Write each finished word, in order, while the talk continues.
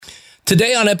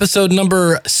Today on episode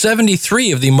number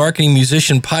 73 of the Marketing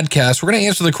Musician Podcast, we're going to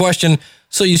answer the question,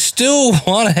 so you still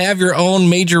want to have your own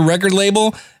major record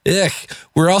label?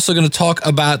 We're also going to talk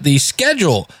about the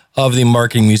schedule of the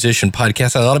Marketing Musician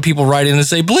Podcast. A lot of people write in and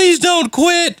say, please don't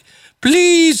quit,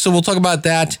 please. So we'll talk about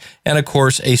that, and of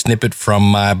course, a snippet from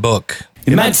my book.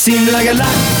 It might seem like a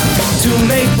lot to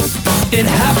make it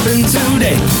happen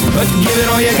today, but give it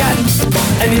all you got,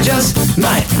 and you just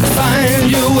might find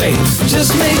your way.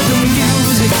 Just make the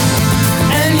music,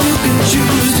 and you can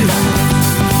choose to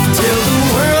tell the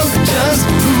world just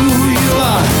who you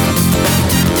are.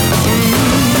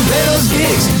 Play those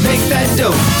gigs, make that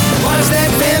dough, watch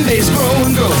that fan base grow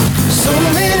and grow. So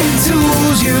many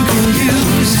tools you can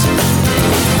use.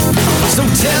 So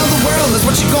tell the world that's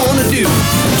what you're gonna do.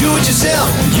 Do it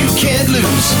yourself, you can't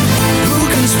lose. Who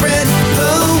can spread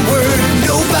the word?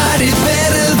 Nobody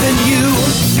better than you.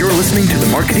 You're listening to the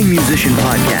Marketing Musician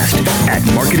Podcast at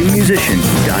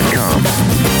marketingmusician.com.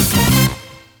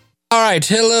 All right,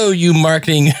 hello, you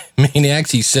marketing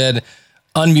maniacs, he said,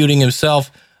 unmuting himself.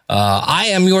 I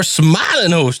am your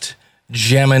smiling host,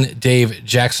 Jammin' Dave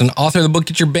Jackson, author of the book,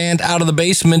 Get Your Band Out of the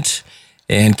Basement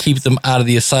and Keep Them Out of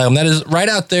the Asylum. That is right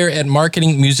out there at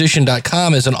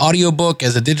marketingmusician.com as an audiobook,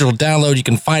 as a digital download. You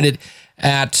can find it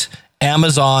at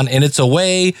Amazon, and it's a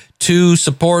way to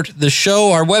support the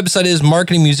show. Our website is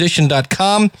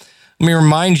marketingmusician.com. Let me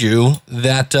remind you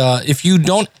that if you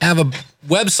don't have a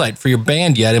website for your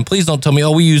band yet, and please don't tell me,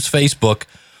 we use Facebook.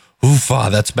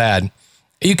 That's bad.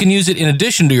 You can use it in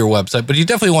addition to your website, but you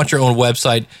definitely want your own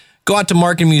website. Go out to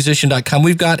marketingmusician.com.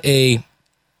 We've got a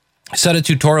set of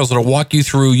tutorials that will walk you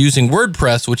through using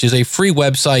WordPress, which is a free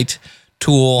website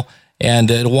tool, and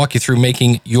it'll walk you through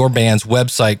making your band's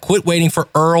website. Quit waiting for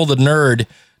Earl the Nerd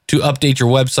to update your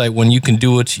website when you can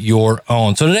do it your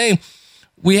own. So today,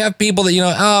 we have people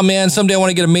that, someday I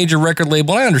want to get a major record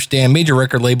label. I understand major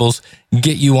record labels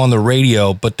get you on the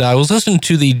radio, but I was listening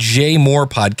to the Jay Mohr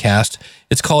podcast.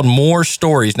 It's called More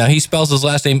Stories. Now, he spells his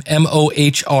last name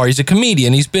M-O-H-R. He's a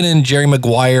comedian. He's been in Jerry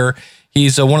Maguire.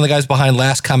 He's one of the guys behind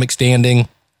Last Comic Standing,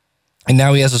 and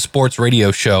now he has a sports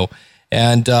radio show.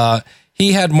 And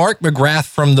he had Mark McGrath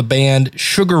from the band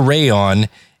Sugar Ray on,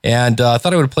 and I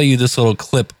thought I would play you this little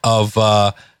clip of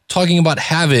talking about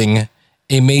having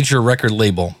a major record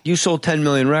label. You sold 10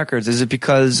 million records. Is it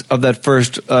because of that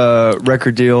first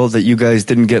record deal that you guys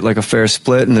didn't get like a fair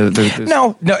split?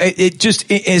 No. It just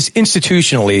is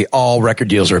institutionally, all record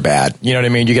deals are bad. You know what I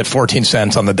mean? You get 14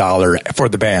 cents on the dollar for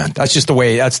the band. That's just the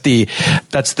way. That's the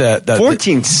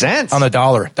 14 cents on the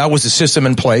dollar. That was the system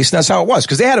in place. And that's how it was,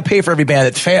 because they had to pay for every band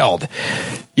that failed.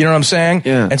 You know what I'm saying?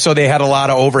 Yeah. And so they had a lot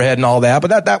of overhead and all that.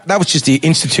 But that was just the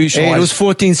institutional. Hey, it was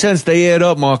 14 cents. They add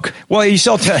up, Mark. Well, you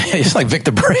sell. It's like Vic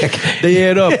the Brick. They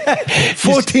add up.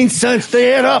 14 cents.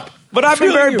 They add up. But I've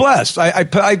been very blessed. I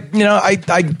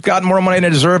got more money than I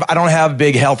deserve. I don't have a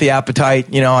big healthy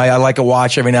appetite. I like a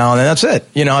watch every now and then. That's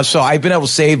it. So I've been able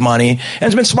to save money and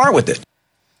it's been smart with it.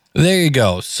 There you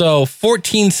go. So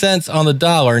 14 cents on the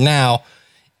dollar. Now,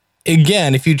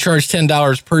 again, if you charge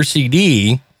 $10 per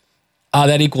CD,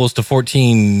 that equals to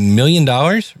 $14 million.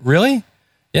 Really?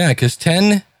 Yeah, because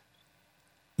 10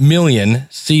 million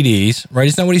CDs, right?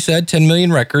 Isn't that what he said? 10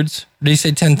 million records. Or did he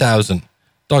say 10,000?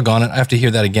 Doggone it. I have to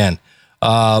hear that again.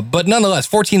 But nonetheless,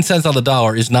 14 cents on the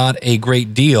dollar is not a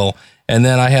great deal. And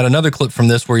then I had another clip from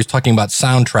this where he's talking about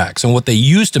soundtracks and what they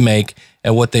used to make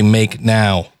and what they make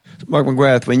now. Mark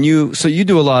McGrath, you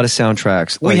do a lot of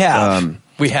soundtracks. We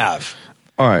have.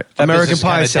 All right. That American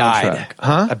Pie soundtrack. died.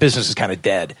 Huh? That business is kind of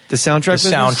dead. The soundtrack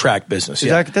business? Soundtrack business,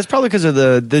 yeah. That's probably because of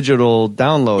the digital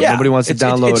download. Yeah, nobody wants to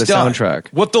download a soundtrack.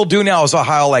 What they'll do now is they'll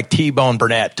hire like T-Bone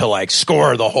Burnett to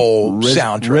score the whole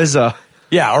soundtrack. RZA.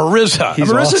 Yeah, or RZA.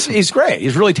 He's awesome. He's great.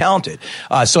 He's really talented.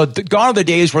 Gone are the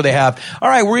days where they have,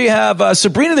 we have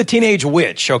Sabrina the Teenage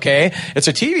Witch, okay? It's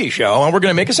a TV show, and we're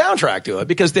going to make a soundtrack to it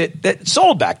because that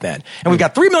sold back then. And we've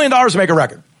got $3 million to make a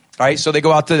record. All right, so they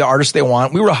go out to the artists they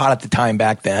want. We were hot at the time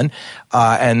back then,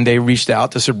 and they reached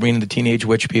out to Sabrina the Teenage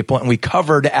Witch people, and we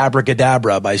covered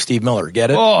Abracadabra by Steve Miller. Get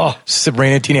it? Oh,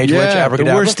 Sabrina Teenage Witch,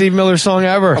 Abracadabra. The worst Steve Miller song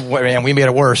ever. And we made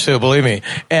it worse too, believe me.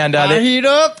 And I heat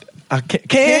up. I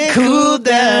can't cool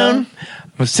down.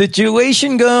 The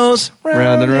situation goes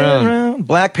round and round.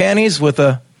 Black panties with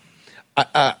a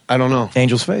I don't know.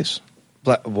 Angel's face.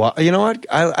 You know what?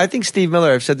 I think Steve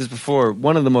Miller, I've said this before,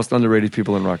 one of the most underrated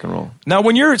people in rock and roll. Now,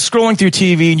 when you're scrolling through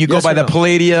TV and you go by the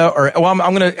Palladia,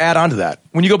 I'm going to add on to that.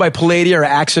 When you go by Palladia or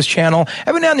Access Channel,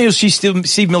 every now and then you'll see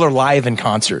Steve Miller live in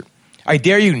concert. I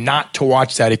dare you not to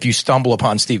watch that if you stumble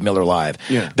upon Steve Miller live.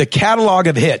 Yeah. The catalog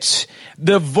of hits,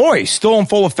 the voice still in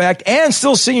full effect, and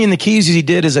still singing the keys as he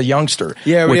did as a youngster.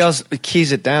 Yeah, everybody else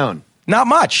keys it down. Not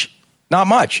much. Not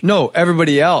much. No,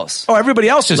 everybody else. Oh, everybody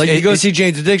else is Like you go see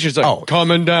Jane's Addiction, it's like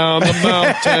coming down the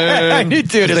mountain.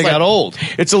 Dude, they got old.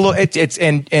 It's a little. It's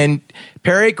and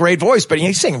Perry, great voice, but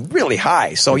he's singing really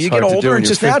high. So It's you get hard to do older, when and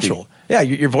it's just you're 50. natural. Yeah,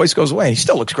 your voice goes away. He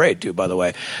still looks great, too, by the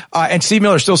way. And Steve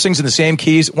Miller still sings in the same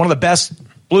keys. One of the best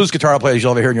blues guitar players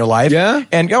you'll ever hear in your life. Yeah?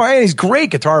 And he's a great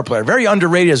guitar player. Very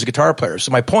underrated as a guitar player.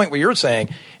 So my point, what you're saying,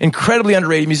 incredibly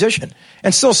underrated musician.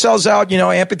 And still sells out,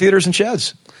 amphitheaters and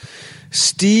sheds.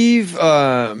 Steve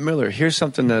Miller, here's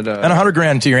something that... And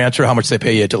 $100,000 to your answer, how much they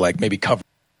pay you to maybe cover.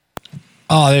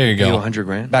 Oh, there you you go.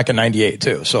 $100,000? Back in 98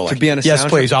 too. So To be on a yes, soundtrack?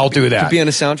 please, I'll do that. To be on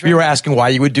a soundtrack? You were asking why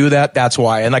you would do that. That's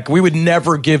why. And we would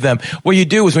never give them. What you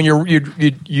do is when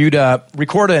you'd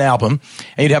record an album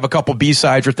and you'd have a couple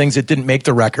B-sides or things that didn't make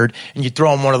the record, and you'd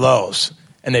throw them one of those,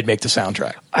 and they'd make the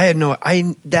soundtrack. You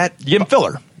You give them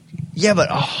filler. Yeah, but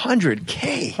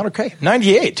 $100K. 100K.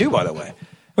 98 too, by the way.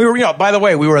 We were, by the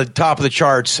way, we were at the top of the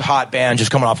charts, hot band,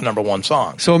 just coming off #1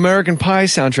 song. So American Pie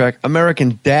soundtrack,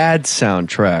 American Dad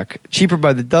soundtrack, Cheaper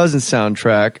by the Dozen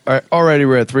soundtrack. Already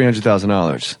we're at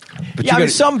 $300,000. But Yeah,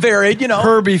 some varied,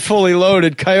 Herbie Fully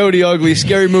Loaded, Coyote Ugly,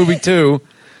 Scary Movie 2,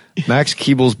 Max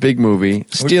Keeble's Big Movie,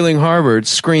 Stealing Harvard,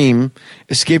 Scream,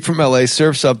 Escape from LA,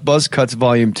 Surf's Up, Buzz Cuts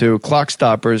Volume 2, Clock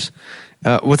Stoppers.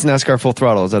 What's NASCAR Full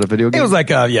Throttle? Is that a video game? It was like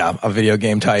a video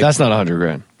game type. That's not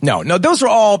 $100,000. No, those are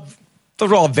all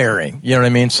varying. You know what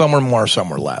I mean? Some were more, some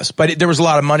were less. But there was a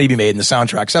lot of money to be made in the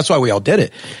soundtracks. That's why we all did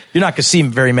it. You're not going to see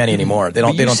very many anymore. They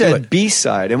don't. But They you don't do said it.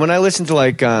 B-side, and when I listen to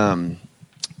the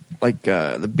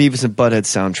Beavis and Butthead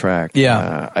soundtrack,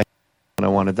 Yeah. I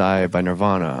Want to Die by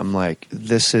Nirvana, I'm like,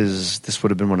 this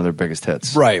would have been one of their biggest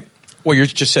hits. Right. Well, you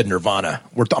just said Nirvana.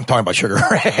 I'm talking about Sugar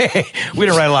Ray. We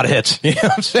didn't write a lot of hits. You know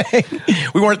what I'm saying?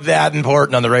 We weren't that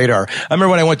important on the radar. I remember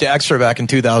when I went to Extra back in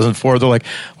 2004. They're like,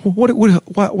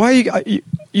 "Why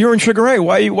you're in Sugar Ray?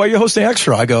 Why are you hosting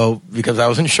Extra?" I go, "Because I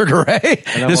was in Sugar Ray.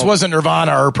 This wasn't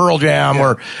Nirvana or Pearl Jam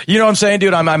or you know what I'm saying,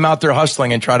 dude. I'm out there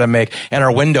hustling and trying to make. And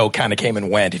our window kind of came and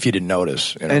went. If you didn't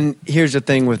notice. And here's the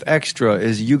thing with Extra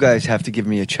is you guys have to give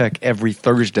me a check every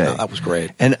Thursday. Oh, that was great.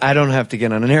 And I don't have to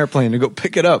get on an airplane to go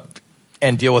pick it up.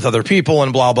 And deal with other people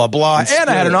and blah, blah, blah. And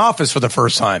I had an split it. office for the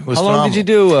first time. It was How long phenomenal. did you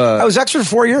do? I was Extra for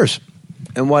 4 years.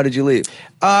 And why did you leave?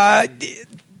 They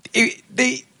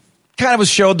kind of was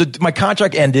showed that my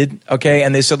contract ended, okay,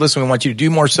 and they said, "Listen, we want you to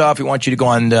do more stuff. We want you to go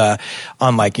on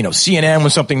CNN when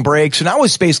something breaks." And I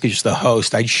was basically just the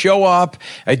host. I'd show up,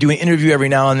 I'd do an interview every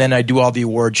now and then, I'd do all the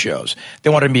award shows. They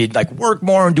wanted me to work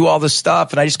more and do all this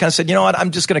stuff, and I just kind of said, "You know what?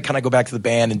 I'm just going to kind of go back to the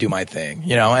band and do my thing,"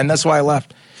 and that's why I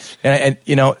left.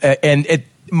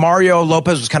 Mario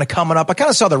Lopez was kind of coming up. I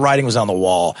kind of saw the writing was on the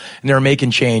wall, and they were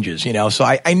making changes, So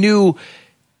I knew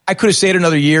I could have stayed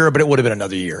another year, but it would have been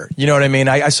another year. You know what I mean?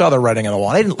 I saw the writing on the wall.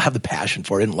 I didn't have the passion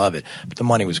for it. I didn't love it, but the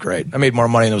money was great. I made more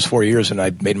money in those 4 years than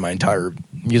I made in my entire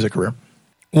music career.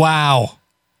 Wow.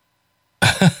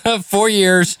 4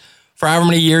 years, for however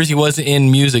many years he was in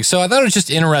music. So I thought it was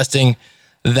just interesting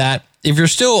that if you're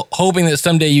still hoping that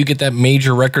someday you get that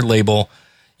major record label,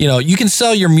 you can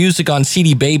sell your music on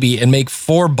CD Baby and make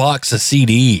 $4 a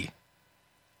CD.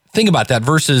 Think about that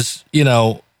versus,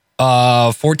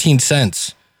 14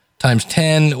 cents times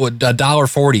 10,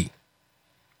 $1.40,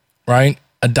 right?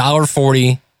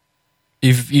 $1.40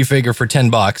 you figure for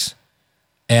 $10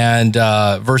 and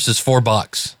versus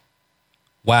 $4.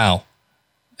 Wow.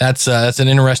 That's an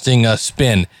interesting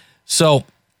spin. So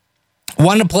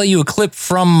wanted to play you a clip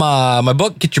from my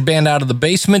book, Get Your Band Out of the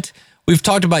Basement. We've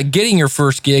talked about getting your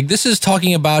first gig. This is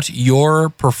talking about your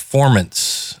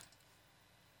performance.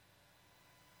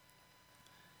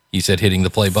 He said hitting the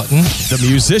play button. The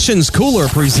Musicians Cooler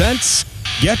presents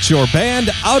Get Your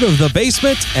Band Out of the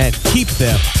Basement and Keep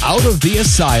Them Out of the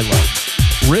Asylum.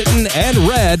 Written and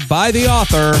read by the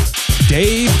author,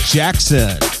 Dave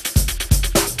Jackson.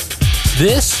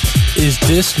 This is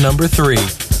disc number 3.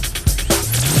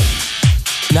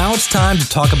 Now it's time to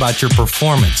talk about your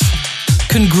performance.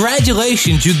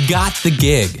 Congratulations, you got the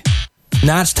gig.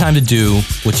 Now it's time to do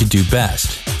what you do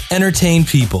best. Entertain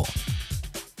people.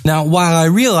 Now, while I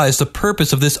realize the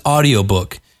purpose of this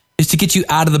audiobook is to get you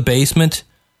out of the basement,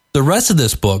 the rest of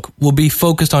this book will be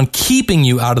focused on keeping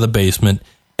you out of the basement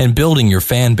and building your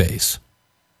fan base.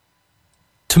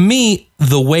 To me,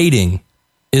 the waiting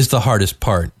is the hardest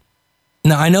part.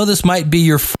 Now, I know this might be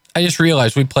your... I just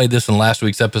realized we played this in last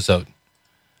week's episode.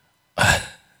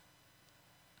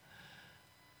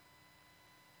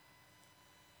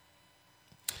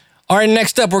 All right,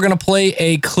 next up, we're going to play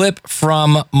a clip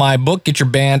from my book, Get Your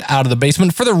Band Out of the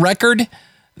Basement. For the record,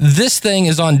 this thing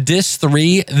is on disc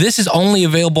 3. This is only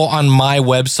available on my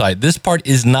website. This part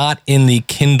is not in the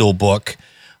Kindle book,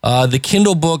 The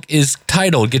Kindle book is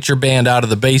titled Get Your Band Out of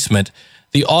the Basement.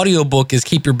 The audiobook is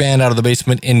Keep Your Band Out of the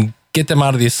Basement and Get Them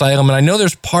Out of the Asylum. And I know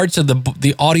there's parts of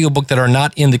the audiobook that are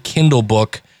not in the Kindle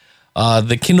book.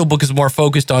 The Kindle book is more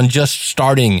focused on just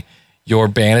starting your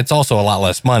band. It's also a lot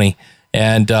less money.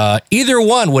 And either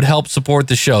one would help support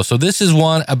the show. So this is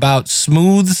one about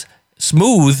smooth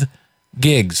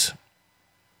gigs.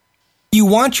 You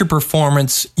want your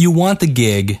performance, you want the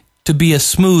gig to be a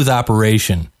smooth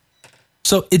operation.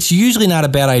 So it's usually not a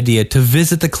bad idea to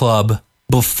visit the club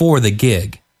before the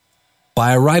gig.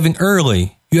 By arriving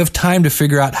early, you have time to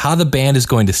figure out how the band is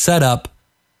going to set up,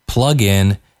 plug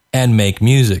in, and make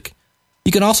music.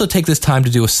 You can also take this time to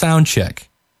do a sound check.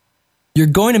 You're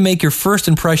going to make your first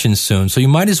impressions soon, so you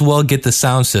might as well get the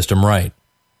sound system right.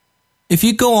 If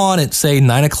you go on at, say,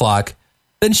 9 o'clock,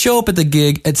 then show up at the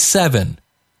gig at 7.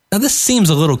 Now, this seems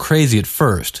a little crazy at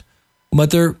first, but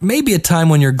there may be a time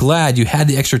when you're glad you had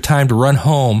the extra time to run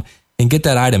home and get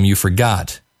that item you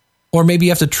forgot. Or maybe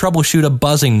you have to troubleshoot a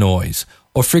buzzing noise,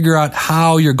 or figure out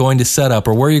how you're going to set up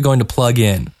or where you're going to plug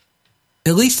in.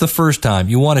 At least the first time,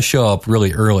 you want to show up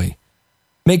really early.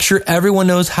 Make sure everyone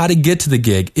knows how to get to the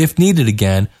gig. If needed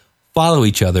again, follow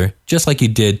each other, just like you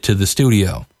did to the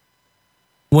studio.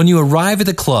 When you arrive at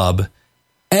the club,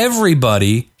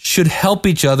 everybody should help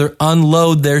each other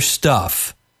unload their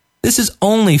stuff. This is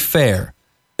only fair.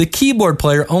 The keyboard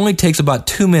player only takes about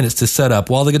 2 minutes to set up,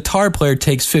 while the guitar player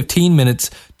takes 15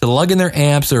 minutes to lug in their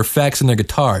amps, their effects, and their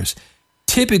guitars.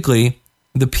 Typically,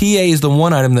 the PA is the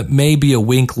one item that may be a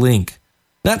weak link.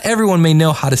 Not everyone may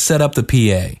know how to set up the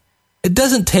PA. It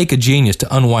doesn't take a genius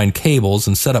to unwind cables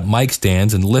and set up mic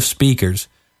stands and lift speakers.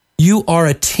 You are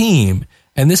a team,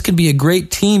 and this can be a great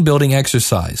team-building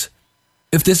exercise.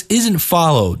 If this isn't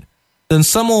followed, then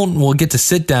someone will get to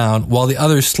sit down while the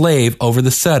others slave over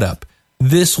the setup.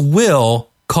 This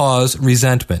will cause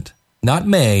resentment. Not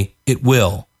may, it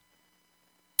will.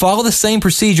 Follow the same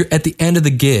procedure at the end of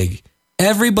the gig.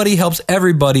 Everybody helps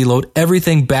everybody load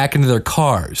everything back into their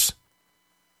cars.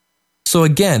 So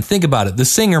again, think about it. The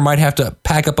singer might have to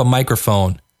pack up a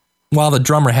microphone while the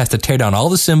drummer has to tear down all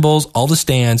the cymbals, all the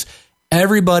stands.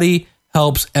 Everybody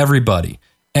helps everybody.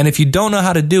 And if you don't know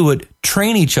how to do it,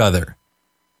 train each other.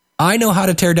 I know how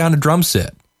to tear down a drum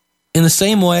set. In the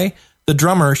same way, the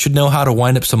drummer should know how to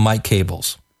wind up some mic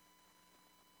cables.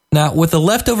 Now, with the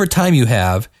leftover time you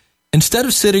have, instead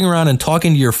of sitting around and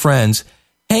talking to your friends,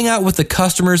 hang out with the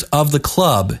customers of the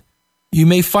club. You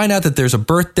may find out that there's a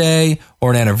birthday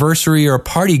or an anniversary or a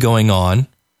party going on.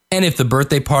 And if the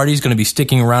birthday party is going to be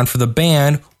sticking around for the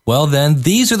band, well then,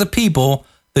 these are the people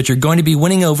that you're going to be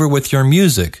winning over with your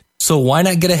music. So why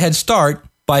not get a head start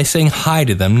by saying hi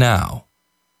to them now?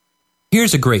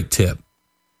 Here's a great tip.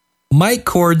 Mic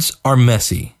cords are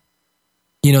messy.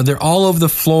 You know, they're all over the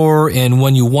floor, and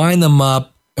when you wind them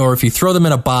up, or if you throw them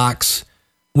in a box,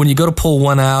 when you go to pull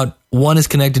one out, one is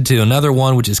connected to another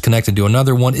one, which is connected to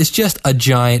another one. It's just a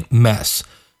giant mess.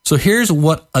 So here's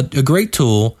what a great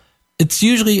tool. It's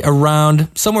usually around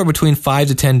somewhere between $5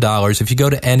 to $10. If you go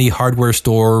to any hardware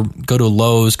store, go to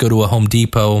Lowe's, go to a Home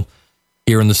Depot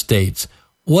here in the States.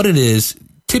 What it is,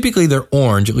 typically they're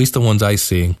orange, at least the ones I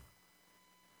see.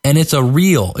 And it's a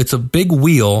reel. It's a big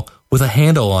wheel with a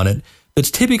handle on it that's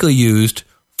typically used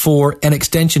for an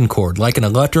extension cord, like an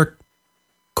electric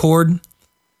cord.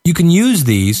 You can use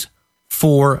these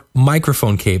for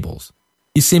microphone cables.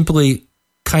 You simply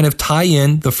kind of tie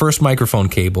in the first microphone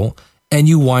cable and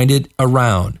you wind it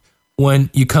around.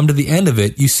 When you come to the end of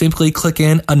it, you simply click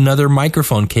in another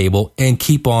microphone cable and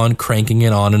keep on cranking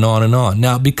it on and on and on.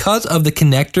 Now, because of the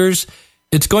connectors,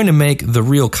 it's going to make the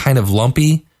reel kind of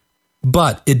lumpy,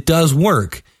 but it does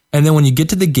work. And then when you get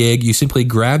to the gig, you simply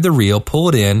grab the reel, pull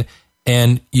it in,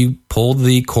 and you pull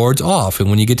the cords off. And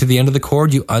when you get to the end of the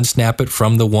cord, you unsnap it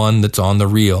from the one that's on the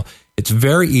reel. It's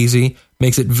very easy,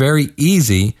 makes it very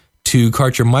easy to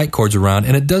cart your mic cords around,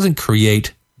 and it doesn't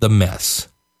create the mess.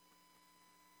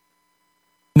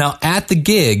 Now, at the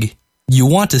gig, you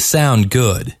want to sound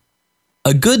good.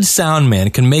 A good sound man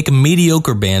can make a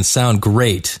mediocre band sound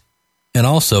great, and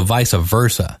also vice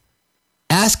versa.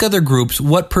 Ask other groups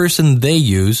what person they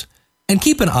use, and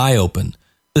keep an eye open.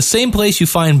 The same place you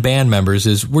find band members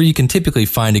is where you can typically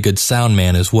find a good sound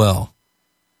man as well.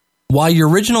 While your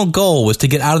original goal was to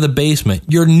get out of the basement,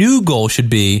 your new goal should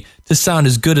be to sound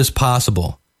as good as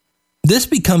possible. This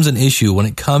becomes an issue when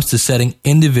it comes to setting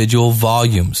individual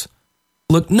volumes.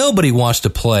 Look, nobody wants to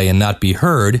play and not be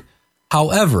heard.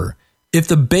 However, if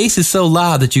the bass is so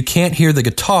loud that you can't hear the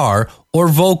guitar or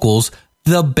vocals,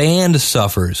 the band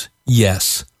suffers.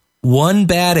 Yes, one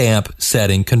bad amp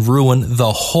setting can ruin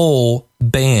the whole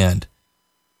band.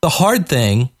 The hard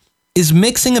thing is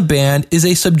mixing a band is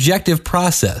a subjective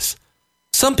process.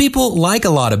 Some people like a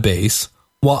lot of bass,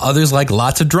 while others like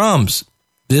lots of drums.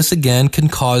 This again can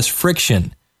cause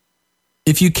friction.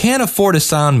 If you can't afford a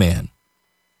sound man,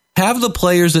 have the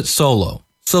players that solo.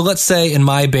 So let's say in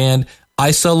my band,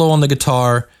 I solo on the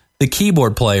guitar, the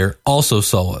keyboard player also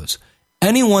solos.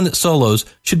 Anyone that solos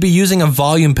should be using a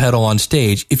volume pedal on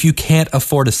stage if you can't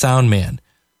afford a sound man.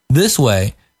 This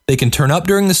way, they can turn up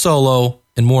during the solo,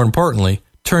 and more importantly,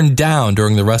 turn down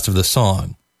during the rest of the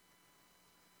song.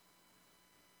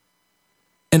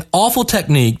 An awful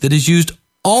technique that is used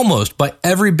almost by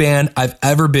every band I've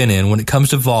ever been in when it comes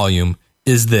to volume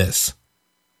is this.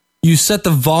 You set the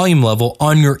volume level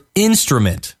on your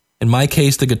instrument, in my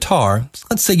case the guitar. So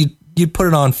let's say you put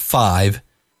it on 5,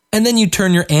 and then you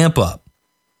turn your amp up.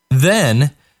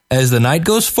 Then, as the night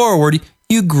goes forward,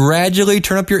 you gradually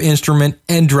turn up your instrument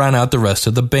and drown out the rest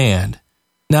of the band.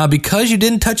 Now, because you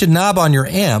didn't touch a knob on your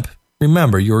amp,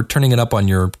 remember, you're turning it up on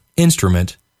your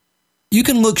instrument, you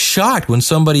can look shocked when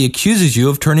somebody accuses you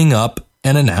of turning up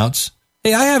and announce,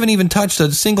 "Hey, I haven't even touched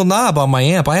a single knob on my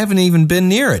amp. I haven't even been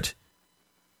near it."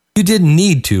 You didn't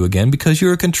need to, again, because you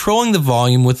were controlling the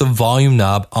volume with the volume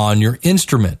knob on your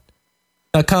instrument.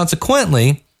 Now,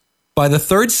 consequently, by the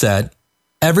third set,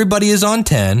 everybody is on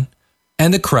 10,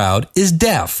 and the crowd is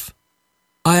deaf.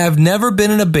 I have never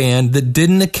been in a band that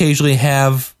didn't occasionally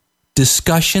have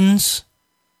discussions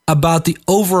about the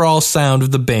overall sound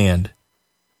of the band.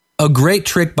 A great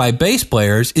trick by bass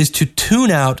players is to tune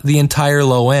out the entire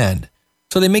low end,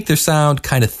 so they make their sound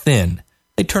kind of thin.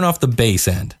 They turn off the bass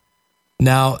end.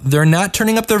 Now, they're not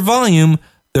turning up their volume,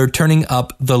 they're turning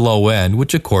up the low end,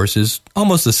 which of course is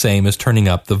almost the same as turning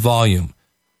up the volume.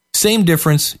 Same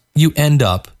difference, you end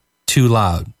up too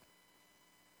loud.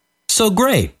 So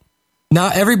great.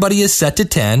 Now everybody is set to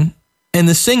 10, and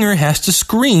the singer has to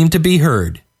scream to be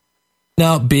heard.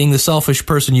 Now, being the selfish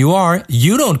person you are,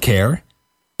 you don't care.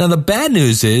 Now the bad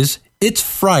news is, it's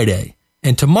Friday,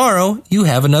 and tomorrow you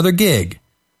have another gig.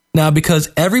 Now because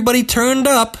everybody turned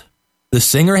up, the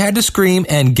singer had to scream,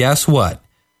 and guess what?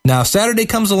 Now Saturday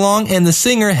comes along and the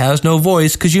singer has no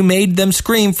voice because you made them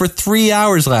scream for 3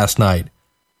 hours last night.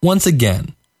 Once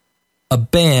again, a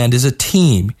band is a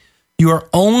team. You are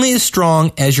only as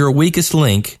strong as your weakest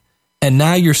link, and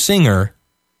now your singer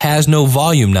has no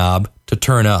volume knob to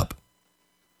turn up.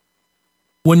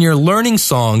 When you're learning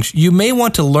songs, you may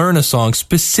want to learn a song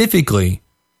specifically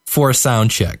for a sound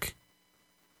check.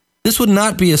 This would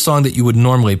not be a song that you would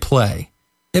normally play.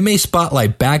 It may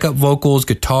spotlight backup vocals,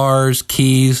 guitars,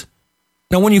 keys.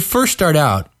 Now, when you first start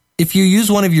out, if you use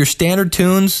one of your standard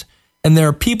tunes and there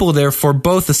are people there for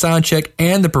both the sound check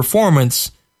and the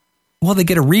performance, well, they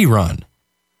get a rerun.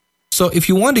 So if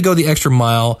you want to go the extra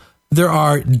mile, there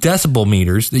are decibel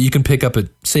meters that you can pick up at,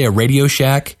 say, a Radio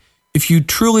Shack. If you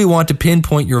truly want to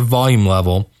pinpoint your volume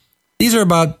level, these are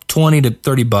about $20 to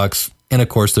 $30, and of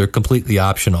course, they're completely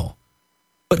optional.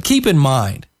 But keep in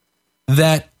mind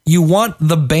that you want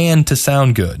the band to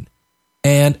sound good.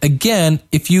 And again,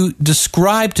 if you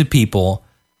describe to people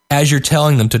as you're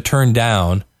telling them to turn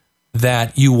down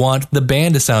that you want the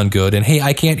band to sound good, and hey,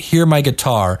 I can't hear my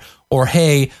guitar, or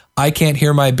hey, I can't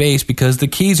hear my bass because the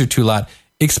keys are too loud,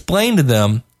 explain to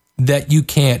them that you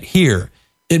can't hear.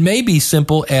 It may be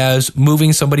simple as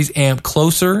moving somebody's amp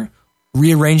closer,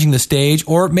 rearranging the stage,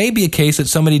 or it may be a case that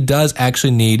somebody does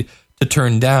actually need to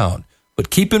turn down. But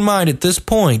keep in mind at this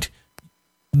point,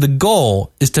 the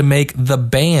goal is to make the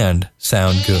band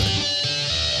sound good.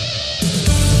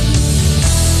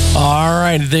 All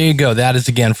right, there you go. That is,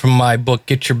 again, from my book,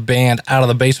 Get Your Band Out of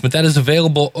the Basement. That is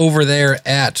available over there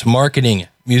at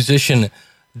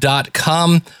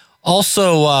marketingmusician.com.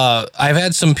 Also, I've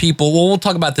had some people, well, we'll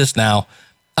talk about this now.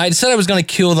 I said I was going to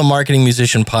kill the Marketing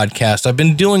Musician podcast. I've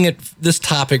been doing this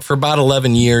topic for about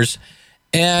 11 years,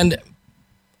 and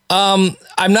I'm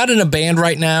not in a band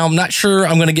right now. I'm not sure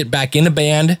I'm going to get back in a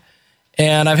band,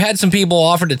 and I've had some people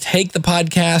offer to take the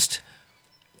podcast.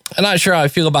 I'm not sure how I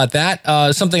feel about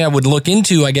that. Something I would look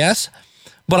into, I guess.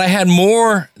 But I had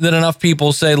more than enough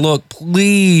people say, look,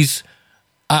 please,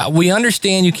 we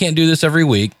understand you can't do this every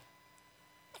week.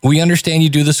 We understand you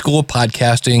do the School of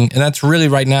Podcasting, and that's really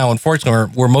right now,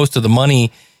 unfortunately, where most of the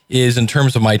money is in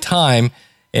terms of my time.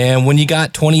 And when you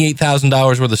got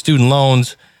 $28,000 worth of student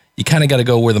loans, you kind of got to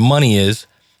go where the money is.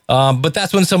 But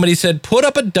that's when somebody said, put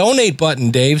up a donate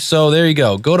button, Dave. So there you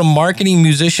go. Go to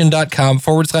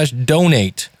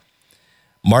marketingmusician.com/donate.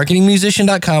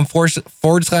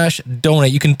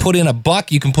 marketingmusician.com/donate. You can put in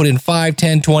 $1, you can put in 5,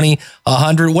 10, 20,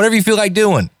 100, whatever you feel like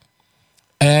doing.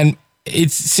 And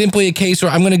it's simply a case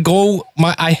where I'm going to go,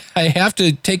 I have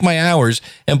to take my hours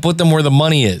and put them where the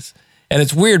money is. And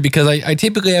it's weird because I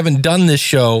typically haven't done this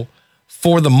show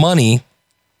for the money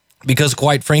because,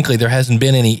 quite frankly, there hasn't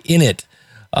been any in it.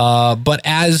 But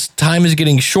as time is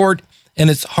getting short and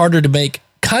it's harder to make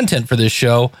content for this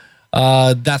show,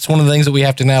 that's one of the things that we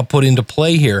have to now put into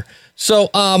play here. So,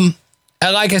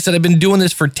 like I said, I've been doing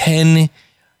this for 10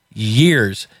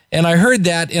 years. And I heard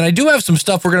that, and I do have some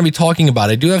stuff we're going to be talking about.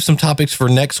 I do have some topics for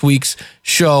next week's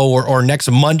show or next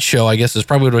month's show, I guess is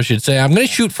probably what I should say. I'm going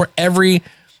to shoot for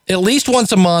at least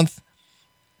once a month,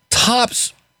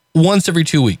 tops once every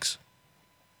 2 weeks.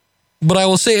 But I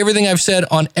will say everything I've said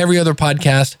on every other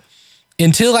podcast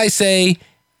until I say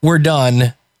we're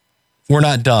done, we're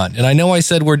not done. And I know I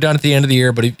said we're done at the end of the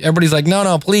year, but everybody's like,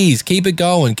 no, please keep it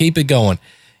going, keep it going.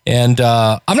 And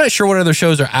I'm not sure what other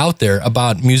shows are out there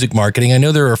about music marketing. I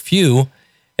know there are a few.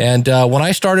 And when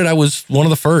I started, I was one of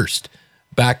the first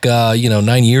back,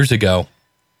 9 years ago.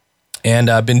 And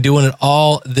I've been doing it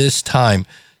all this time.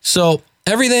 So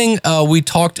everything we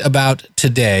talked about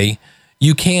today,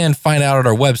 you can find out at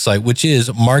our website, which is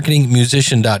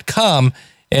marketingmusician.com.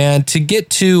 And to get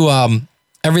to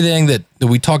everything that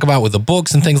we talk about with the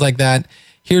books and things like that,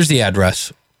 here's the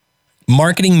address.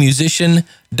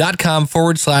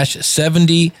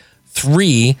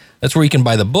 marketingmusician.com/73. That's where you can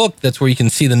buy the book. That's where you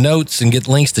can see the notes and get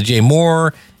links to Jay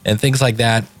Moore and things like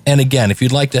that. And again, if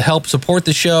you'd like to help support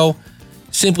the show,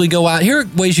 simply go out. Here are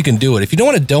ways you can do it. If you don't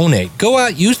want to donate, go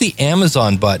out, use the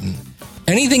Amazon button.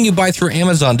 Anything you buy through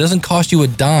Amazon doesn't cost you a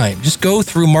dime. Just go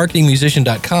through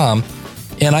marketingmusician.com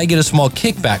and I get a small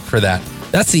kickback for that.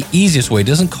 That's the easiest way. It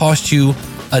doesn't cost you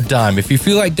a dime. If you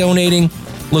feel like donating,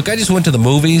 look, I just went to the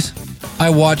movies. I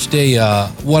watched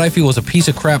what I feel was a piece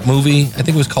of crap movie. I think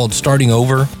it was called Starting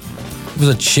Over. It was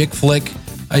a chick flick.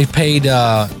 I paid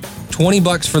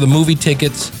 $20 for the movie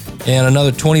tickets and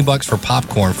another $20 for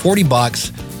popcorn,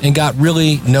 $40, and got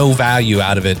really no value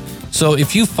out of it. So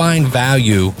if you find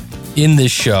value in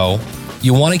this show,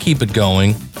 you want to keep it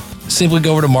going, simply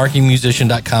go over to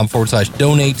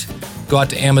marketingmusician.com/donate, go out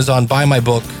to Amazon, buy my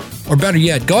book, or better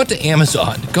yet, go out to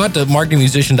Amazon, go out to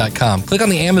marketingmusician.com, click on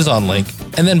the Amazon link,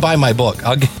 and then buy my book.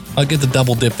 I'll get the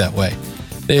double dip that way.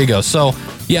 There you go. So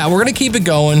yeah, we're going to keep it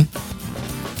going.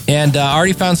 And I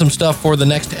already found some stuff for the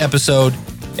next episode.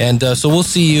 And so we'll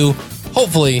see you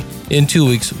hopefully in 2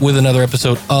 weeks with another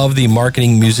episode of the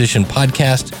Marketing Musician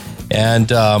Podcast.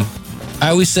 And I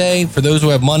always say, for those who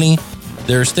have money,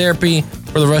 there's therapy.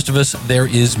 For the rest of us, there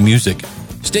is music.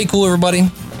 Stay cool, everybody.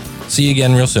 See you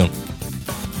again real soon.